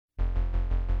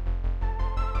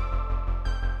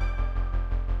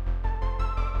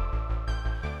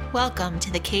Welcome to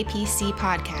the KPC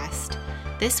podcast.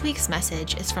 This week's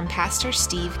message is from Pastor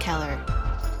Steve Keller.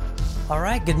 All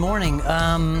right, good morning.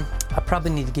 I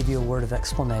probably need to give you a word of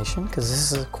explanation because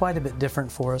this is quite a bit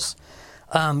different for us.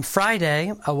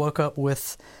 Friday, I woke up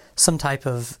with some type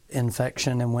of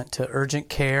infection and went to urgent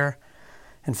care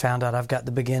and found out I've got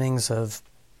the beginnings of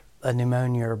a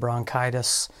pneumonia or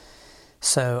bronchitis.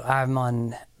 So I'm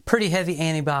on pretty heavy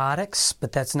antibiotics,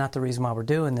 but that's not the reason why we're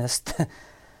doing this.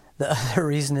 The other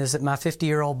reason is that my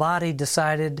 50-year-old body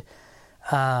decided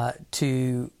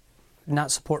to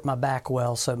not support my back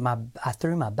well, so I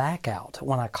threw my back out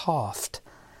when I coughed.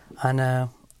 I know,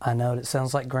 it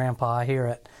sounds like Grandpa, I hear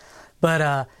it.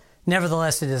 But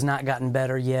nevertheless, it has not gotten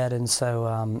better yet, and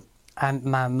so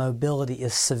my mobility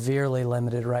is severely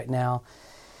limited right now.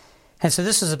 And so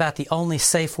this is about the only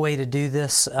safe way to do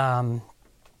this.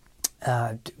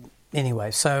 Anyway,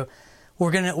 so we're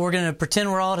gonna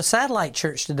pretend we're all at a satellite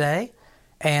church today,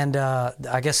 and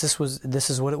I guess this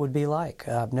is what it would be like.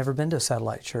 I've never been to a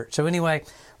satellite church. So anyway,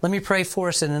 let me pray for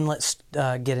us, and then let's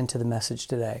get into the message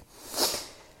today.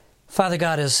 Father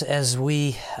God, as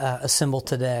we assemble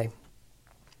today,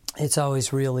 it's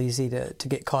always real easy to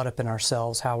get caught up in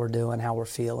ourselves, how we're doing, how we're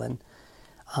feeling,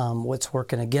 what's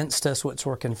working against us, what's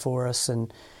working for us.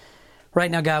 And right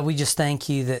now, God, we just thank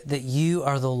you that you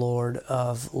are the Lord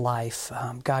of life.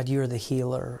 God, you are the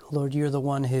healer. Lord, you're the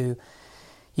one who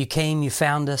you came, you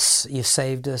found us, you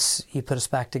saved us, you put us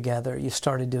back together. You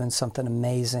started doing something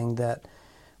amazing that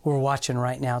we're watching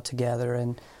right now together.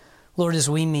 And Lord, as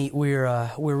we meet, we're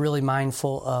really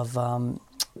mindful of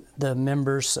the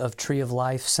members of Tree of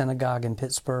Life Synagogue in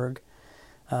Pittsburgh,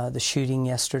 the shooting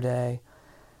yesterday.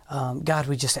 God,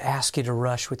 we just ask you to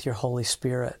rush with your Holy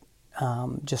Spirit.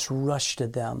 Just rush to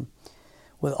them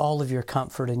with all of your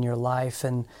comfort in your life.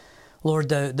 And Lord,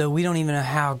 though we don't even know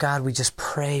how, God, we just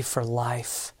pray for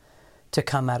life to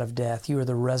come out of death. You are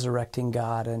the resurrecting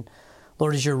God. And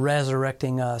Lord, as you're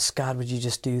resurrecting us, God, would you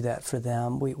just do that for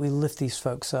them? We lift these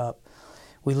folks up.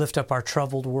 We lift up our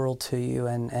troubled world to you.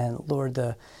 And Lord,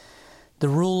 the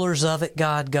rulers of it,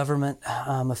 God, government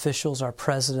officials, our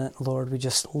president, Lord, we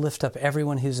just lift up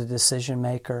everyone who's a decision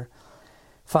maker.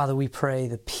 Father, we pray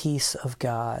the peace of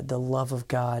God, the love of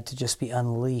God to just be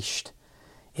unleashed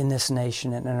in this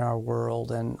nation and in our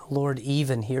world. And Lord,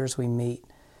 even here as we meet,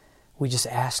 we just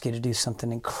ask you to do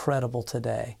something incredible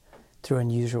today through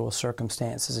unusual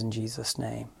circumstances in Jesus'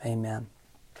 name. Amen.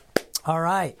 All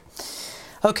right.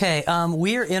 Okay,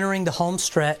 we are entering the home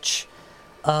stretch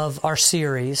of our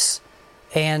series,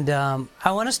 and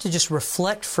I want us to just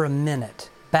reflect for a minute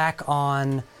back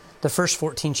on the first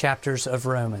 14 chapters of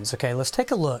Romans. Okay, let's take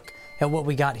a look at what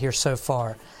we got here so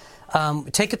far.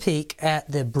 Take a peek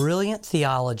at the brilliant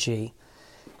theology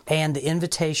and the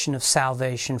invitation of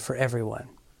salvation for everyone.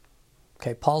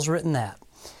 Okay, Paul's written that.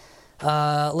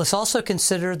 Let's also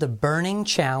consider the burning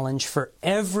challenge for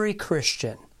every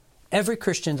Christian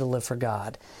to live for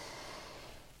God.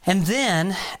 And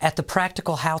then at the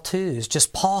practical how-tos,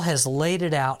 just Paul has laid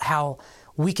it out how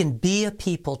we can be a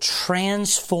people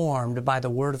transformed by the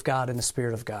Word of God and the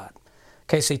Spirit of God.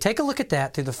 Okay, so you take a look at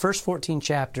that through the first 14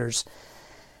 chapters.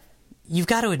 You've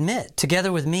got to admit,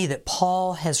 together with me, that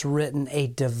Paul has written a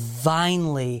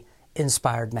divinely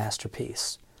inspired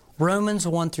masterpiece. Romans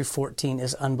 1 through 14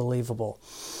 is unbelievable.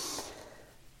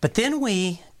 But then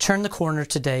we turn the corner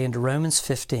today into Romans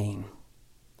 15.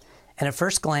 And at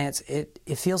first glance, it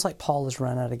feels like Paul has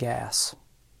run out of gas.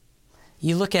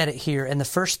 You look at it here, and the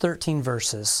first 13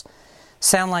 verses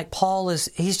sound like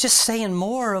he's just saying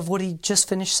more of what he just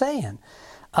finished saying.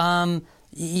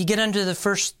 You get under the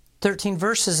first 13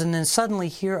 verses, and then suddenly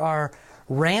here are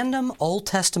random Old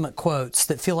Testament quotes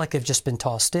that feel like they've just been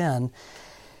tossed in,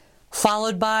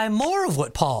 followed by more of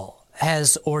what Paul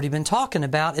has already been talking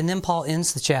about, and then Paul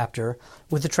ends the chapter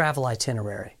with the travel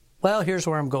itinerary. Well, here's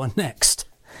where I'm going next.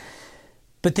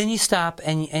 But then you stop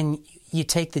and you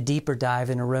take the deeper dive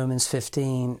into Romans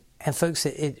 15, and folks,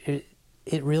 it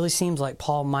really seems like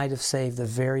Paul might have saved the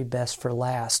very best for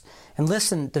last. And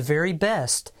listen, the very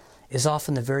best is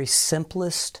often the very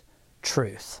simplest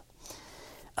truth.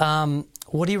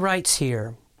 What he writes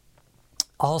here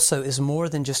also is more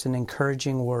than just an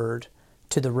encouraging word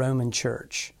to the Roman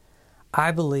church.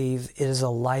 I believe it is a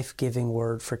life-giving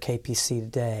word for KPC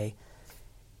today,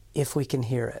 if we can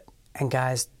hear it. And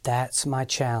guys, that's my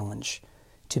challenge,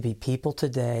 to be people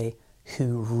today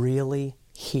who really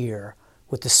hear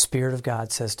what the Spirit of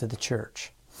God says to the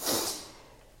church.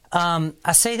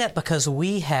 I say that because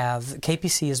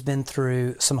KPC has been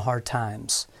through some hard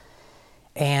times.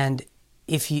 And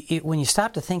when you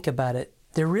stop to think about it,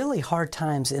 they're really hard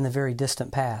times in the very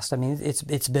distant past. I mean,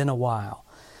 it's been a while.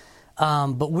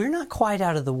 but we're not quite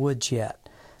out of the woods yet.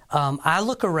 I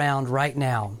look around right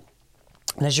now,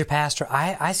 and as your pastor,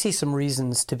 I see some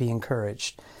reasons to be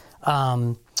encouraged.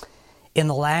 In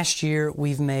the last year,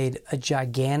 we've made a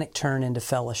gigantic turn into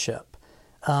fellowship.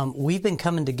 We've been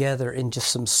coming together in just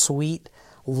some sweet,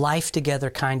 life together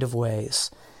kind of ways.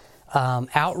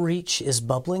 Outreach is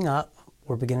bubbling up.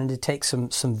 We're beginning to take some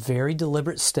very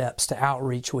deliberate steps to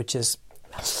outreach,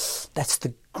 that's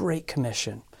the Great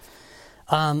Commission.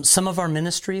 Some of our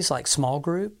ministries, like small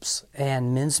groups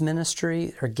and men's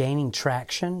ministry, are gaining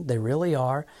traction. They really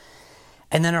are.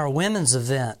 And then our women's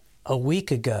event a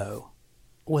week ago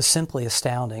was simply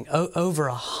astounding. Over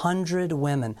 100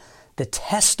 women. The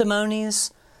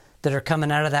testimonies that are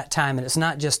coming out of that time, and it's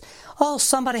not just,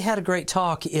 somebody had a great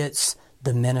talk. It's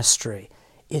the ministry.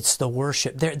 It's the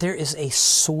worship. There is a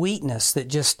sweetness that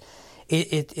just,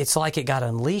 it's like it got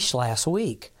unleashed last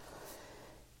week.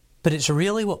 But it's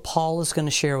really what Paul is going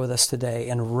to share with us today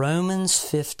in Romans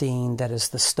 15 that is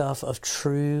the stuff of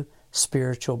true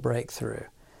spiritual breakthrough.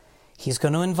 He's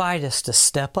going to invite us to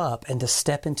step up and to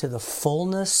step into the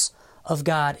fullness of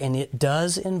God, and it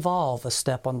does involve a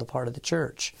step on the part of the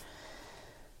church.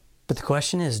 But the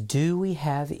question is, do we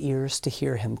have ears to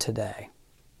hear Him today?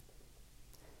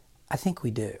 I think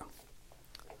we do.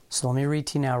 So let me read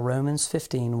to you now Romans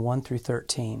 15, 1 through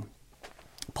 13.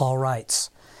 Paul writes,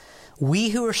 "We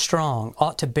who are strong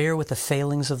ought to bear with the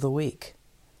failings of the weak,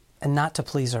 and not to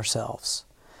please ourselves.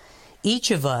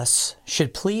 Each of us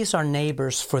should please our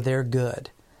neighbors for their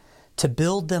good, to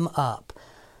build them up.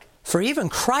 For even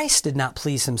Christ did not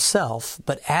please Himself,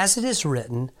 but as it is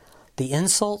written, the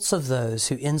insults of those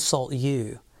who insult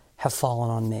you have fallen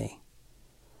on me.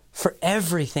 For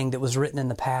everything that was written in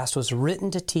the past was written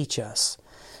to teach us,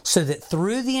 so that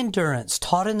through the endurance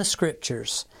taught in the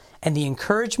Scriptures and the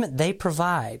encouragement they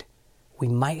provide, we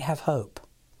might have hope.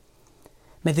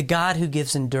 May the God who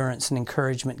gives endurance and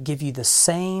encouragement give you the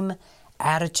same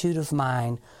attitude of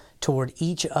mind toward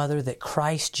each other that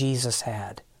Christ Jesus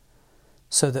had,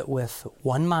 so that with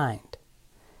one mind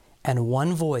and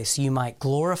one voice you might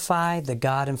glorify the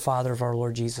God and Father of our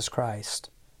Lord Jesus Christ.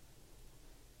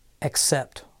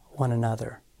 Accept one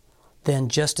another, then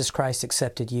just as Christ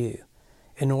accepted you,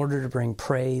 in order to bring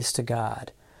praise to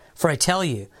God. For I tell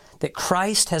you that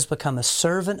Christ has become a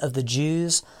servant of the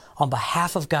Jews on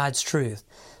behalf of God's truth,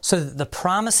 so that the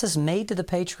promises made to the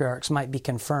patriarchs might be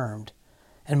confirmed,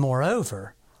 and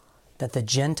moreover, that the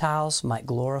Gentiles might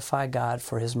glorify God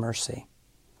for His mercy.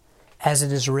 As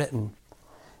it is written,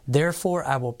 therefore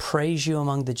I will praise you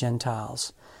among the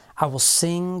Gentiles. I will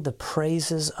sing the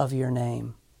praises of your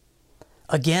name.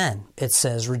 Again, it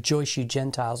says, rejoice you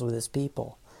Gentiles with His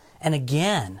people. And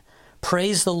again,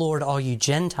 praise the Lord, all you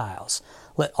Gentiles.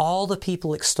 Let all the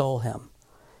people extol Him.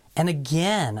 And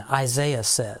again, Isaiah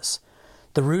says,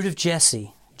 the root of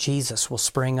Jesse, Jesus, will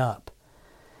spring up.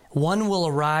 One will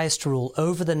arise to rule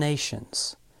over the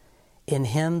nations. In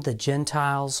Him the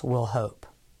Gentiles will hope.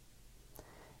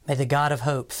 May the God of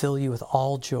hope fill you with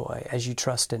all joy as you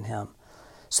trust in Him,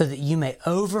 so that you may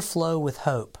overflow with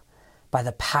hope by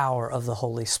the power of the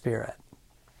Holy Spirit.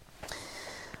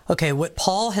 Okay, what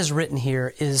Paul has written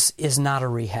here is not a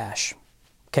rehash.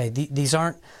 Okay, these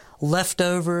aren't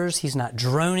leftovers. He's not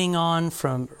droning on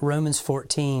from Romans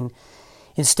 14.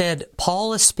 Instead,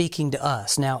 Paul is speaking to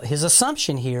us. Now, his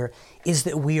assumption here is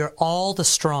that we are all the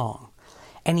strong.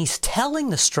 And he's telling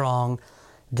the strong,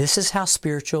 this is how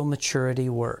spiritual maturity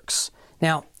works.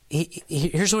 Now,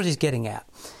 here's what he's getting at.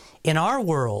 In our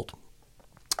world,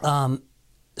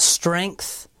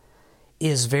 strength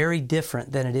is very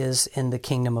different than it is in the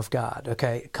kingdom of God,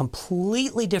 okay?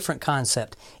 Completely different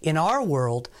concept. In our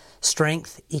world,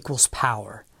 strength equals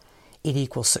power. It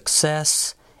equals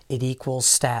success. It equals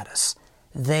status.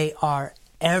 They are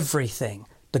everything.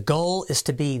 The goal is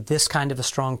to be this kind of a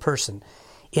strong person.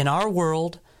 In our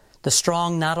world, the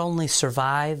strong not only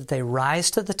survive, they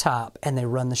rise to the top and they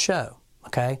run the show,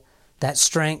 okay? That's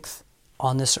strength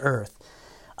on this earth.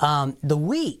 The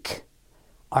weak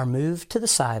are moved to the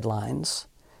sidelines.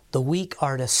 The weak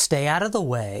are to stay out of the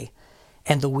way,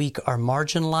 and the weak are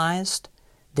marginalized.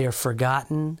 They're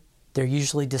forgotten. They're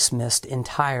usually dismissed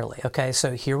entirely. Okay,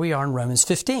 so here we are in Romans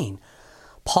 15.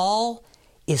 Paul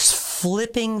is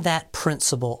flipping that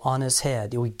principle on his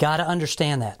head. We got to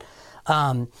understand that.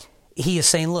 He is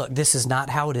saying, look, this is not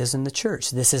how it is in the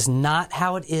church. This is not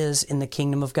how it is in the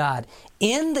kingdom of God.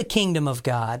 In the kingdom of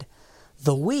God,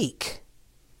 the weak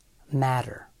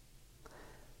matter.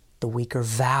 The weak are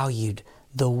valued.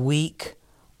 The weak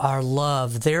are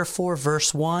loved. Therefore,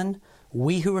 verse 1,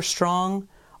 we who are strong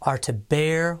are to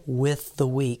bear with the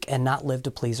weak and not live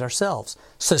to please ourselves.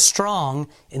 So strong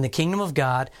in the kingdom of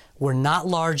God, we're not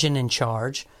large and in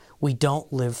charge. We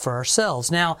don't live for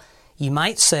ourselves. Now, you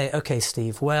might say, okay,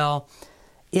 Steve, well,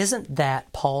 isn't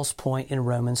that Paul's point in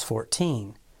Romans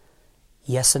 14?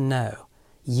 Yes and no.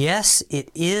 Yes, it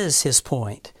is his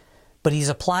point, but he's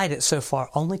applied it so far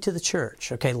only to the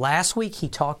church. Okay, last week he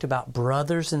talked about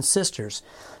brothers and sisters,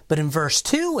 but in verse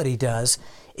 2 what he does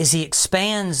is he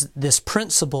expands this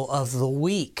principle of the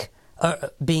weak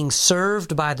being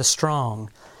served by the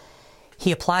strong.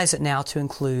 He applies it now to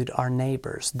include our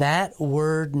neighbors. That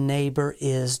word neighbor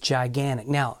is gigantic.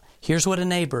 Now, here's what a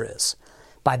neighbor is.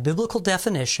 By biblical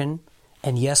definition,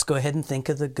 and yes, go ahead and think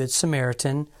of the Good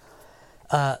Samaritan,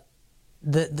 our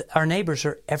neighbors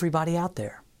are everybody out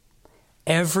there.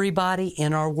 Everybody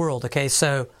in our world. Okay,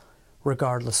 so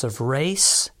regardless of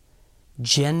race,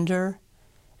 gender,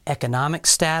 economic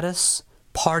status,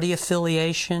 party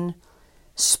affiliation,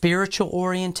 spiritual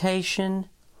orientation,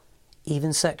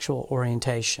 even sexual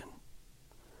orientation.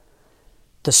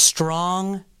 The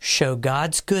strong show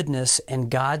God's goodness and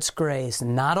God's grace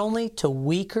not only to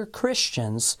weaker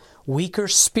Christians, weaker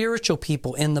spiritual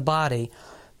people in the body,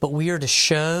 but we are to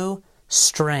show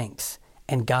strength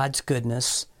and God's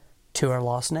goodness to our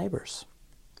lost neighbors,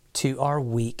 to our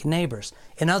weak neighbors.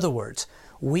 In other words,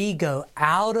 we go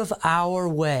out of our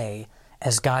way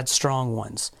as God's strong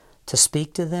ones to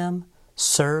speak to them,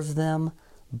 serve them,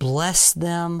 bless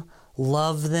them,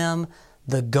 love them.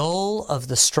 The goal of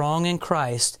the strong in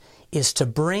Christ is to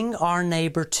bring our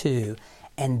neighbor to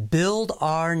and build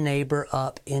our neighbor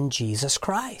up in Jesus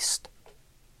Christ.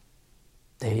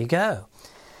 There you go.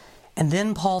 And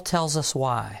then Paul tells us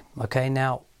why. Okay,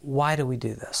 now, why do we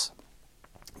do this?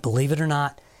 Believe it or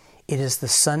not, it is the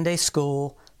Sunday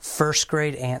school first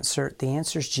grade answer. The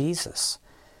answer is Jesus.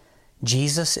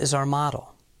 Jesus is our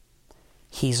model.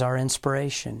 He's our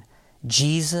inspiration.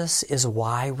 Jesus is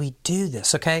why we do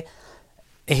this, okay?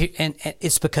 And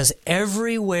it's because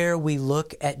everywhere we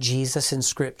look at Jesus in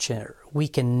Scripture, we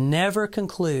can never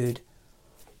conclude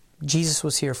Jesus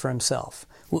was here for himself.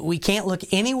 We can't look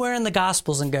anywhere in the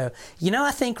Gospels and go,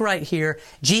 I think right here,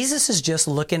 Jesus is just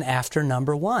looking after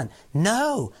number one.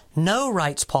 No,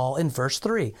 writes Paul in verse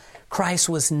 3. Christ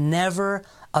was never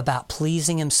about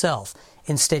pleasing himself.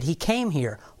 Instead, he came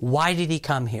here. Why did he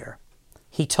come here?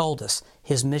 He told us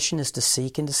his mission is to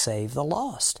seek and to save the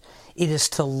lost. It is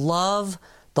to love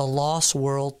the lost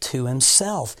world to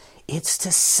himself. It's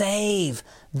to save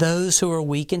those who are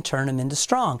weak and turn them into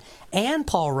strong. And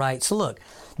Paul writes, look,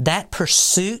 that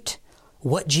pursuit,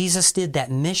 what Jesus did,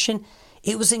 that mission,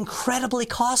 it was incredibly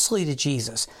costly to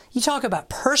Jesus. You talk about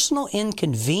personal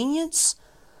inconvenience.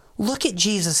 Look at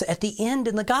Jesus at the end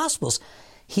in the Gospels.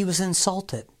 He was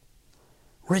insulted,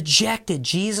 rejected.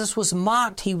 Jesus was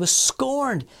mocked. He was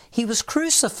scorned. He was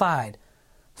crucified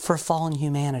for fallen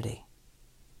humanity.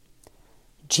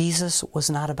 Jesus was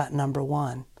not about number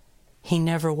one. He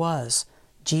never was.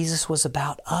 Jesus was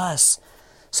about us.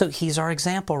 So he's our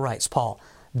example, writes Paul.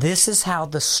 This is how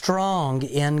the strong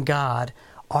in God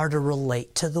are to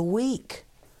relate to the weak.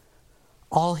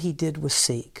 All he did was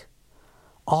seek.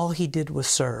 All he did was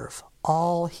serve.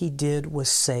 All he did was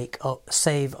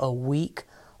save a weak,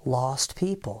 lost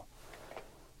people.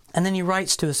 And then he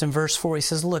writes to us in verse 4, he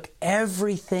says, look,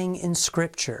 everything in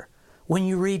Scripture, when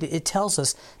you read it, it tells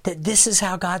us that this is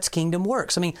how God's kingdom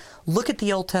works. Look at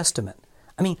the Old Testament.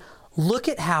 Look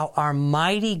at how our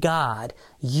mighty God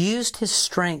used his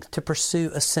strength to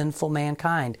pursue a sinful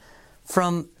mankind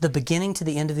from the beginning to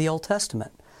the end of the Old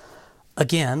Testament.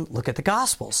 Again, look at the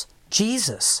Gospels.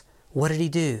 Jesus, what did he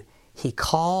do? He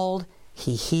called,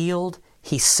 he healed,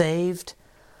 he saved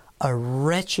a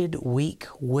wretched, weak,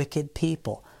 wicked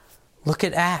people. Look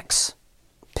at Acts,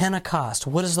 Pentecost.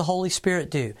 What does the Holy Spirit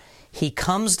do? He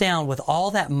comes down with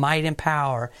all that might and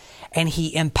power, and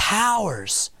he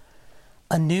empowers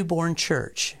a newborn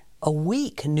church, a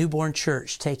weak newborn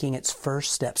church taking its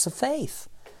first steps of faith.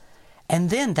 And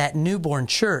then that newborn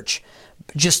church,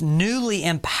 just newly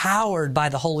empowered by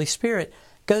the Holy Spirit,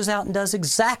 goes out and does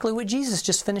exactly what Jesus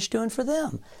just finished doing for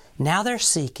them. Now they're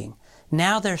seeking.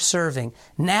 Now they're serving.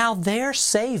 Now they're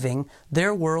saving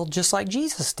their world just like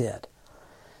Jesus did.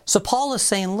 So Paul is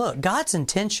saying, look, God's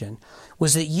intention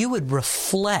was that you would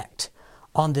reflect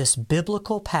on this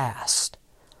biblical past,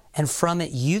 and from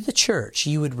it, you, the church,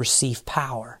 you would receive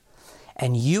power,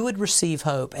 and you would receive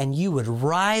hope, and you would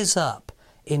rise up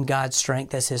in God's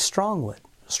strength as his strong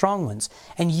ones.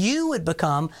 And you would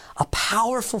become a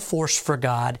powerful force for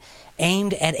God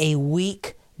aimed at a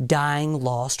weak, dying,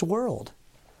 lost world.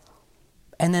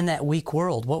 And then that weak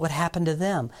world, what would happen to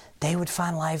them? They would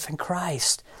find life in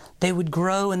Christ. They would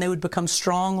grow and they would become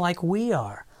strong like we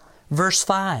are. Verse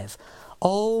 5,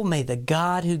 oh, may the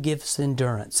God who gives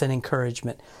endurance and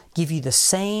encouragement give you the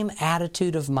same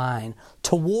attitude of mind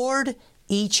toward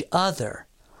each other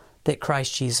that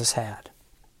Christ Jesus had.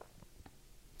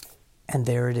 And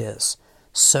there it is.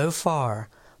 So far,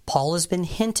 Paul has been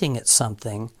hinting at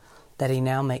something that he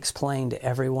now makes plain to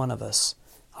every one of us.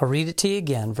 I'll read it to you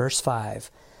again, verse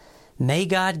 5. May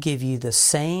God give you the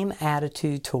same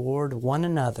attitude toward one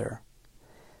another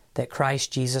that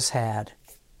Christ Jesus had.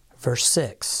 Verse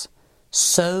 6.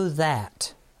 So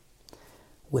that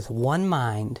with one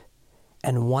mind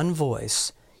and one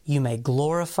voice you may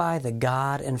glorify the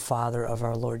God and Father of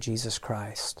our Lord Jesus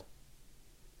Christ.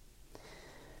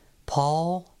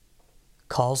 Paul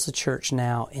calls the church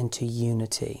now into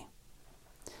unity,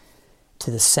 to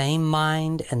the same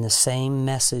mind and the same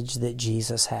message that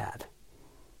Jesus had.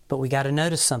 But we got to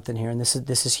notice something here, and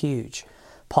this is huge.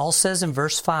 Paul says in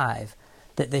verse 5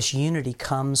 that this unity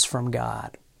comes from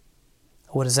God.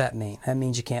 What does that mean? That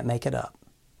means you can't make it up.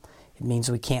 It means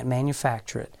we can't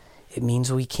manufacture it. It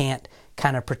means we can't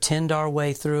kind of pretend our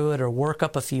way through it or work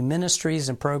up a few ministries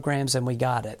and programs and we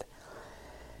got it.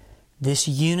 This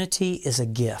unity is a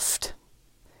gift.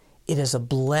 It is a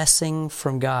blessing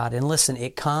from God. And listen,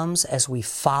 it comes as we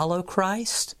follow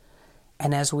Christ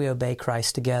and as we obey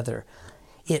Christ together.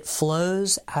 It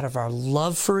flows out of our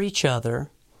love for each other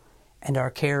and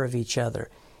our care of each other.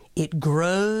 It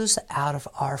grows out of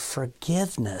our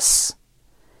forgiveness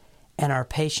and our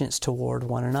patience toward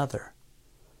one another.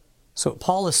 So what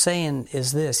Paul is saying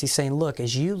is this. He's saying, look,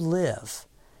 as you live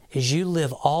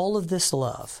all of this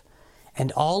love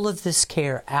and all of this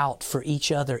care out for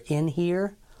each other in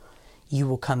here, you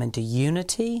will come into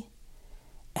unity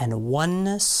and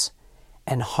oneness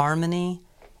and harmony,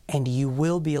 and you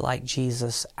will be like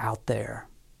Jesus out there.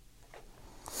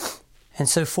 And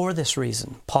so for this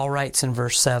reason, Paul writes in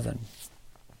verse 7,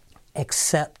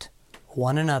 accept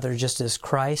one another just as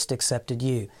Christ accepted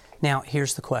you. Now,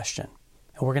 here's the question,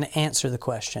 and we're going to answer the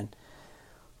question.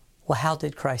 Well, how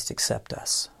did Christ accept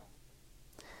us?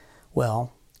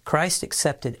 Well, Christ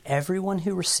accepted everyone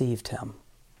who received Him,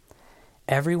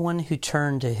 everyone who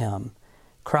turned to Him.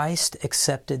 Christ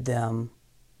accepted them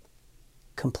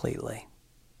completely,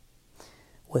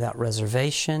 without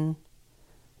reservation,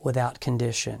 without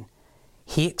condition.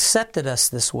 He accepted us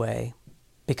this way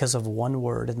because of one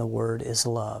word, and the word is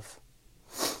love.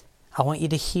 I want you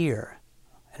to hear,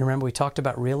 and remember we talked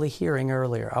about really hearing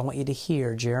earlier. I want you to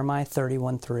hear Jeremiah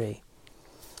 31:3.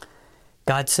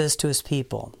 God says to His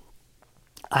people,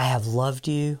 I have loved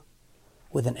you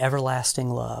with an everlasting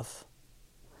love.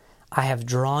 I have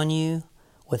drawn you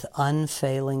with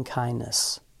unfailing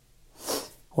kindness.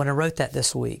 When I wrote that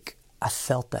this week, I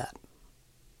felt that.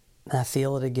 And I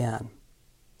feel it again.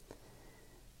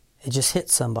 It just hit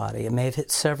somebody. It may have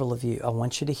hit several of you. I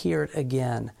want you to hear it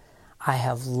again. I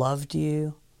have loved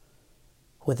you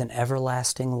with an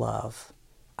everlasting love.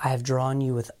 I have drawn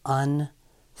you with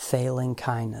unfailing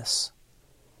kindness.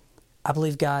 I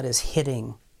believe God is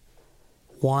hitting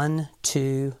one,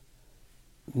 two,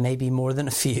 maybe more than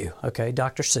a few. Okay,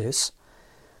 Dr. Seuss.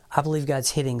 I believe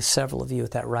God's hitting several of you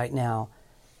with that right now.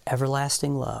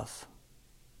 Everlasting love.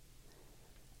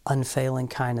 Unfailing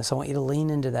kindness. I want you to lean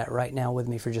into that right now with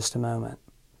me for just a moment.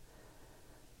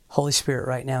 Holy Spirit,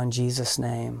 right now in Jesus'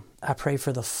 name, I pray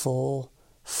for the full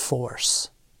force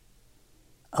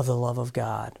of the love of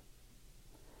God.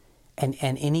 And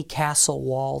any castle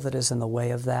wall that is in the way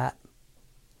of that,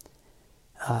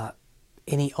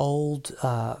 any old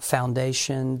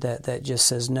foundation that just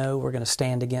says, no, we're going to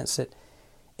stand against it.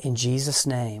 In Jesus'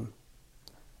 name,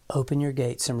 open your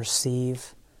gates and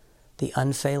receive the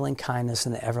unfailing kindness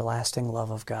and the everlasting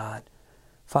love of God.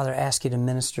 Father, I ask you to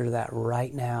minister to that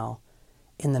right now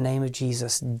in the name of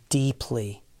Jesus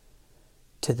deeply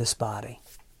to this body.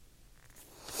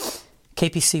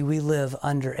 KPC, we live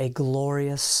under a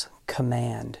glorious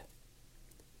command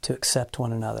to accept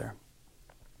one another.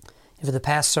 For the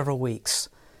past several weeks,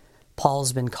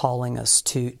 Paul's been calling us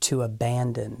to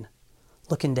abandon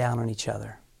looking down on each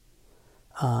other,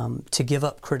 to give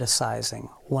up criticizing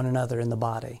one another in the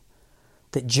body,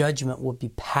 that judgment would be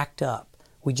packed up.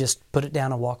 We just put it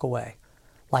down and walk away.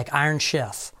 Like Iron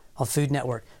Chef on Food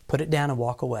Network, put it down and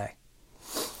walk away.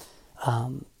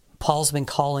 Paul's been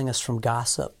calling us from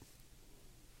gossip,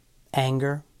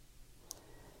 anger,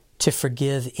 to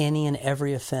forgive any and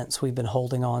every offense we've been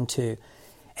holding on to.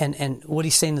 And what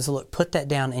he's saying is, look, put that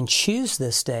down and choose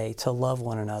this day to love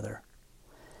one another,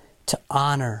 to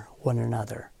honor one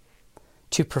another,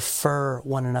 to prefer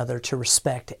one another, to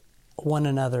respect one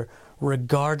another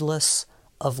regardless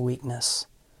of weakness.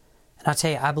 And I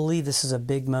tell you, I believe this is a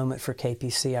big moment for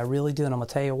KPC. I really do, and I'm going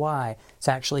to tell you why. It's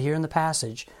actually here in the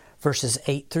passage. Verses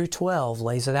 8 through 12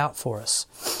 lays it out for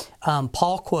us.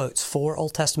 Paul quotes 4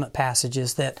 Old Testament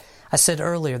passages that I said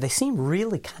earlier, they seem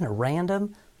really kind of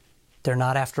random. They're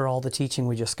not after all the teaching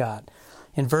we just got.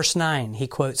 In verse 9, he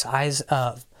quotes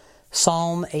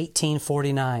Psalm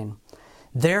 18:49.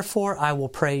 Therefore I will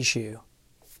praise you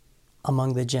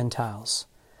among the Gentiles.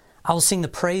 I will sing the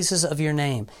praises of your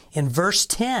name. In verse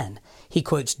 10, he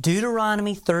quotes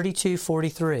Deuteronomy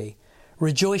 32:43.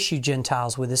 Rejoice, you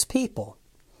Gentiles, with his people.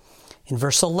 In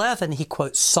verse 11, he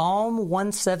quotes Psalm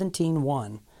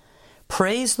 117:1.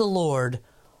 Praise the Lord,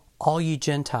 all you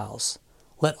Gentiles.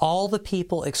 Let all the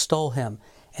people extol him.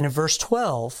 And in verse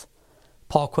 12,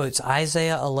 Paul quotes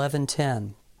Isaiah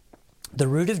 11:10. The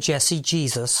root of Jesse,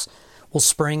 Jesus, will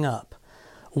spring up.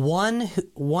 One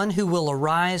who will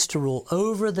arise to rule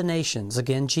over the nations,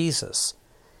 again Jesus.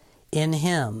 In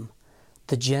him,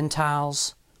 the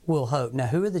Gentiles will hope. Now,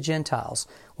 who are the Gentiles?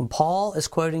 When Paul is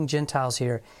quoting Gentiles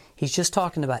here, he's just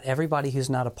talking about everybody who's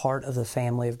not a part of the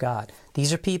family of God.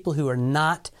 These are people who are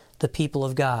not the people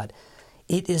of God.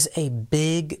 It is a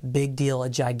big, big deal, a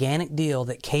gigantic deal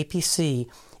that KPC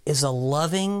is a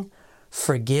loving,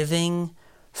 forgiving,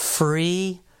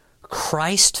 free,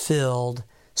 Christ-filled,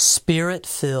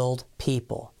 Spirit-filled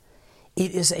people.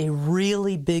 It is a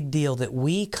really big deal that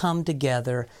we come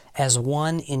together as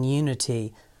one in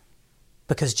unity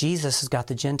because Jesus has got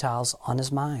the Gentiles on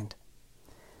his mind.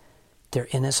 They're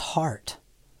in his heart.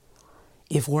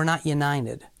 If we're not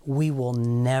united, we will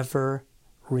never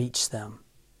reach them.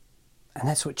 And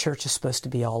that's what church is supposed to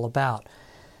be all about.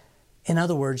 In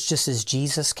other words, just as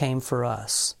Jesus came for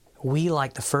us, we,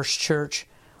 like the first church,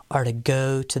 are to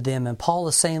go to them. And Paul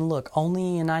is saying, look,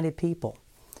 only united people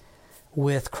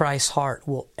with Christ's heart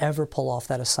will ever pull off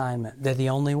that assignment. They're the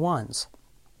only ones.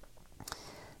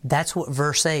 That's what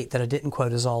verse 8 that I didn't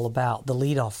quote is all about, the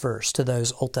leadoff verse to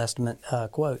those Old Testament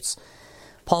quotes.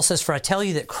 Paul says, for I tell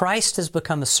you that Christ has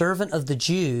become a servant of the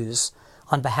Jews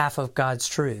on behalf of God's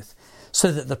truth,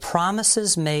 so that the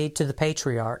promises made to the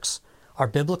patriarchs, our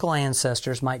biblical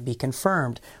ancestors, might be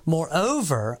confirmed.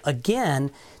 Moreover,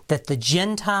 again, that the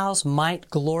Gentiles might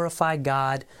glorify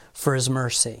God for his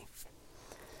mercy.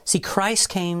 See, Christ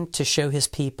came to show his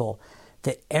people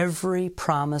that every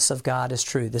promise of God is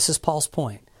true. This is Paul's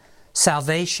point.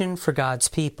 Salvation for God's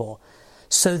people,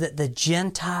 so that the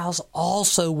Gentiles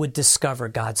also would discover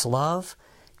God's love,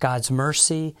 God's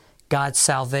mercy, God's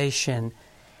salvation.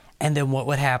 And then what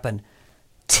would happen?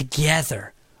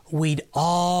 Together, we'd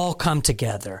all come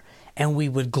together and we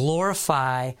would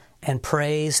glorify and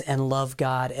praise and love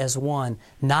God as one.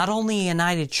 Not only a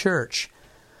united church,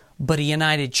 but a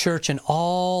united church and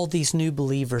all these new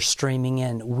believers streaming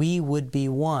in. We would be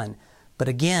one. But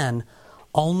again,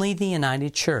 only the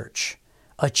united church,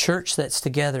 a church that's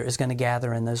together, is going to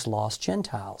gather in those lost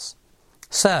Gentiles.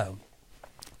 So,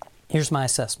 here's my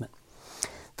assessment.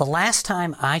 The last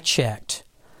time I checked,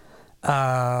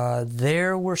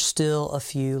 there were still a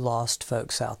few lost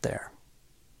folks out there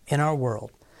in our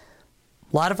world.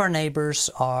 A lot of our neighbors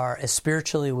are as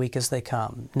spiritually weak as they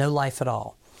come, no life at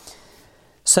all.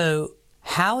 So,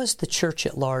 how is the church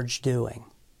at large doing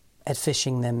at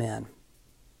fishing them in?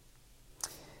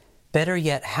 Better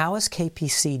yet, how is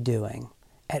KPC doing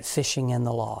at fishing in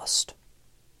the lost?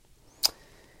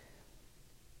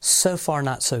 So far,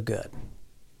 not so good.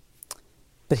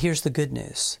 But here's the good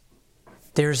news.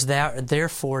 There's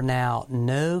therefore now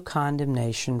no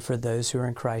condemnation for those who are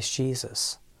in Christ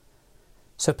Jesus.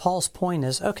 So Paul's point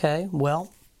is, okay,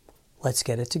 well, let's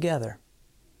get it together.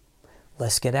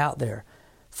 Let's get out there.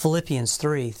 Philippians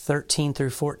 3:13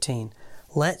 through 14.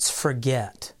 Let's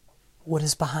forget what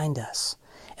is behind us,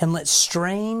 and let's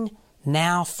strain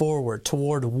now forward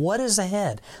toward what is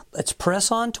ahead. Let's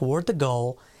press on toward the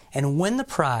goal and win the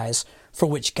prize for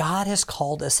which God has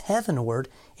called us heavenward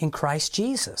in Christ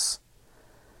Jesus.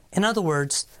 In other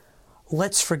words,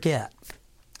 let's forget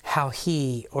how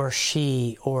he or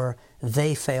she or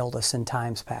they failed us in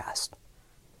times past.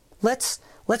 Let's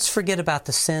forget about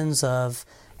the sins of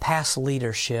past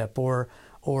leadership or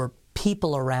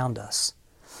people around us.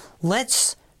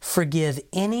 Let's forgive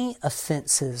any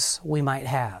offenses we might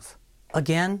have.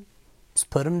 Again, let's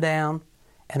put them down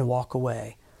and walk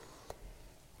away.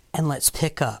 And let's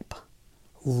pick up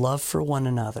love for one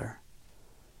another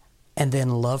and then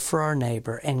love for our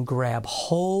neighbor and grab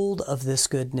hold of this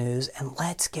good news, and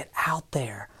let's get out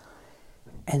there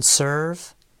and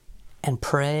serve and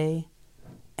pray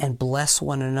and bless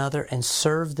one another and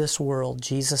serve this world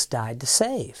Jesus died to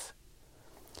save.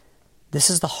 This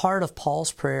is the heart of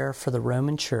Paul's prayer for the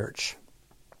Roman church.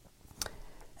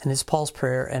 And it's Paul's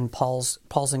prayer and Paul's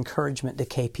encouragement to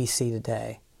KPC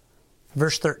today.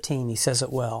 Verse 13, he says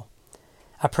it well.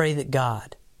 I pray that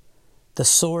God, the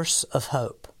source of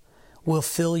hope, will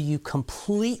fill you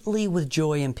completely with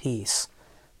joy and peace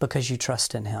because you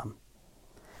trust in Him.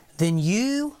 Then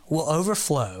you will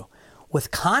overflow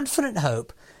with confident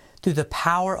hope through the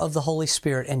power of the Holy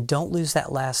Spirit. And don't lose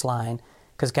that last line,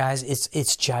 because guys,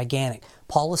 it's gigantic.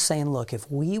 Paul is saying, look, if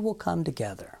we will come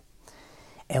together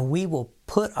and we will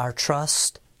put our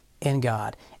trust in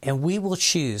God and we will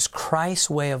choose Christ's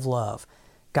way of love,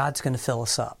 God's going to fill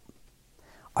us up.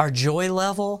 Our joy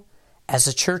level as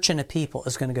a church and a people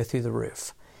is going to go through the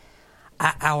roof.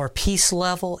 Our peace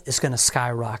level is going to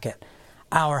skyrocket.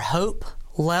 Our hope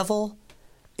level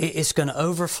is going to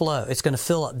overflow. It's going to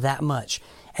fill up that much.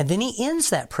 And then he ends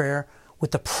that prayer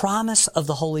with the promise of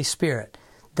the Holy Spirit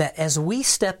that as we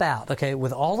step out, okay,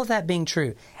 with all of that being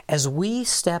true, as we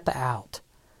step out,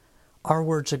 our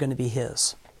words are going to be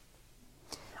His.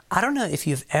 I don't know if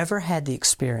you've ever had the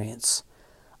experience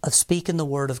of speaking the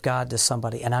Word of God to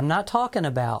somebody, and I'm not talking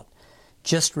about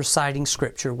just reciting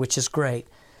Scripture, which is great,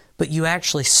 but you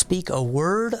actually speak a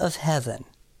word of heaven,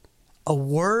 a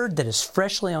word that is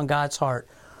freshly on God's heart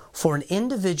for an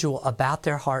individual about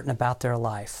their heart and about their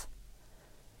life.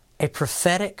 A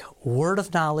prophetic word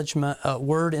of knowledge,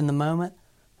 word in the moment,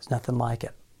 there's nothing like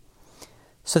it.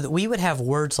 So that we would have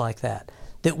words like that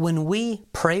when we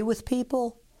pray with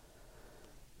people,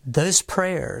 those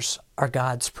prayers are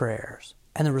God's prayers,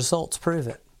 and the results prove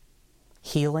it.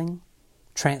 Healing,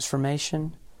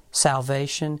 transformation,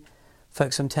 salvation.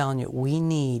 Folks, I'm telling you, we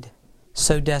need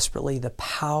so desperately the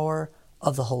power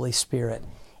of the Holy Spirit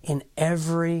in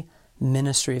every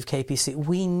ministry of KPC.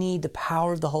 We need the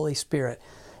power of the Holy Spirit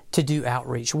to do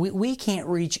outreach. We can't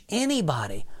reach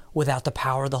anybody without the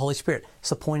power of the Holy Spirit. It's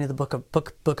the point of the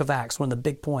book of Acts, one of the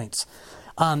big points.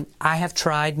 I have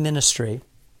tried ministry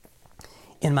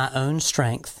in my own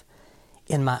strength,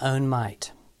 in my own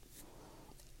might.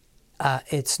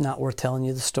 It's not worth telling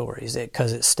you the stories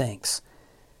because it stinks.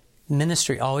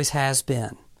 Ministry always has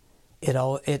been.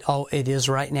 It is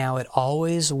right now. It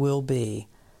always will be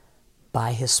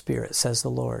by His Spirit, says the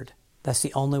Lord. That's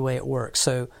the only way it works.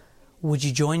 So would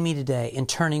you join me today in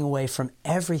turning away from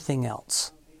everything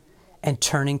else and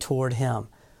turning toward Him?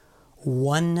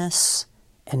 Oneness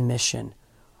and mission.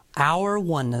 Our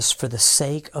oneness for the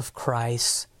sake of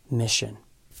Christ's mission.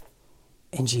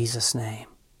 In Jesus' name.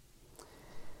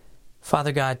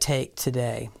 Father God, take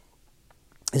today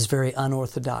this very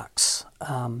unorthodox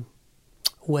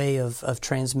way of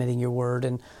transmitting your word.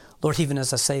 And Lord, even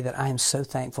as I say that, I am so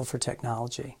thankful for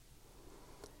technology.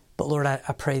 But Lord, I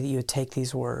pray that you would take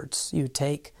these words, you would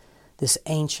take this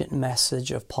ancient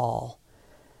message of Paul,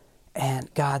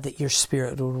 and God, that your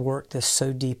Spirit would work this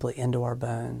so deeply into our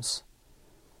bones,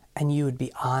 and you would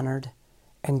be honored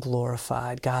and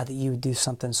glorified. God, that you would do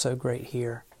something so great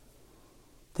here,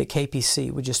 that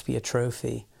KPC would just be a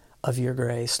trophy of your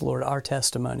grace. Lord, our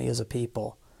testimony as a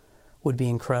people would be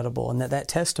incredible, and that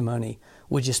testimony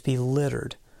would just be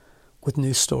littered with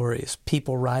new stories,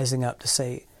 people rising up to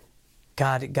say,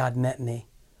 God met me.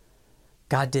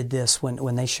 God did this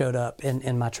when they showed up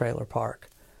in my trailer park.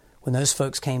 When those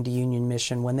folks came to Union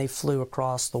Mission, when they flew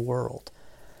across the world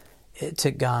to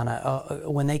Ghana,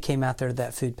 when they came out there to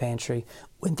that food pantry,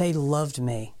 when they loved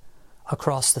me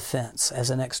across the fence as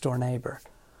a next door neighbor.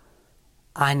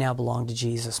 I now belong to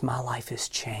Jesus. My life is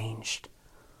changed.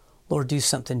 Lord, do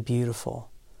something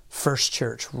beautiful. First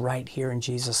Church, right here in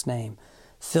Jesus' name.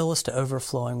 Fill us to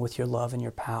overflowing with your love and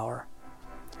your power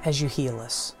as you heal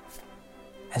us,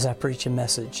 as I preach a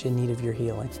message in need of your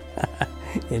healing.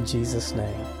 In Jesus'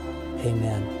 name,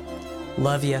 amen.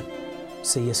 Love you.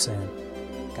 See you soon.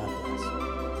 God bless.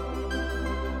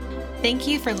 Thank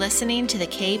you for listening to the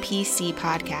KPC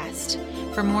podcast.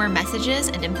 For more messages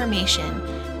and information,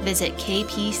 visit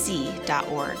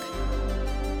kpc.org.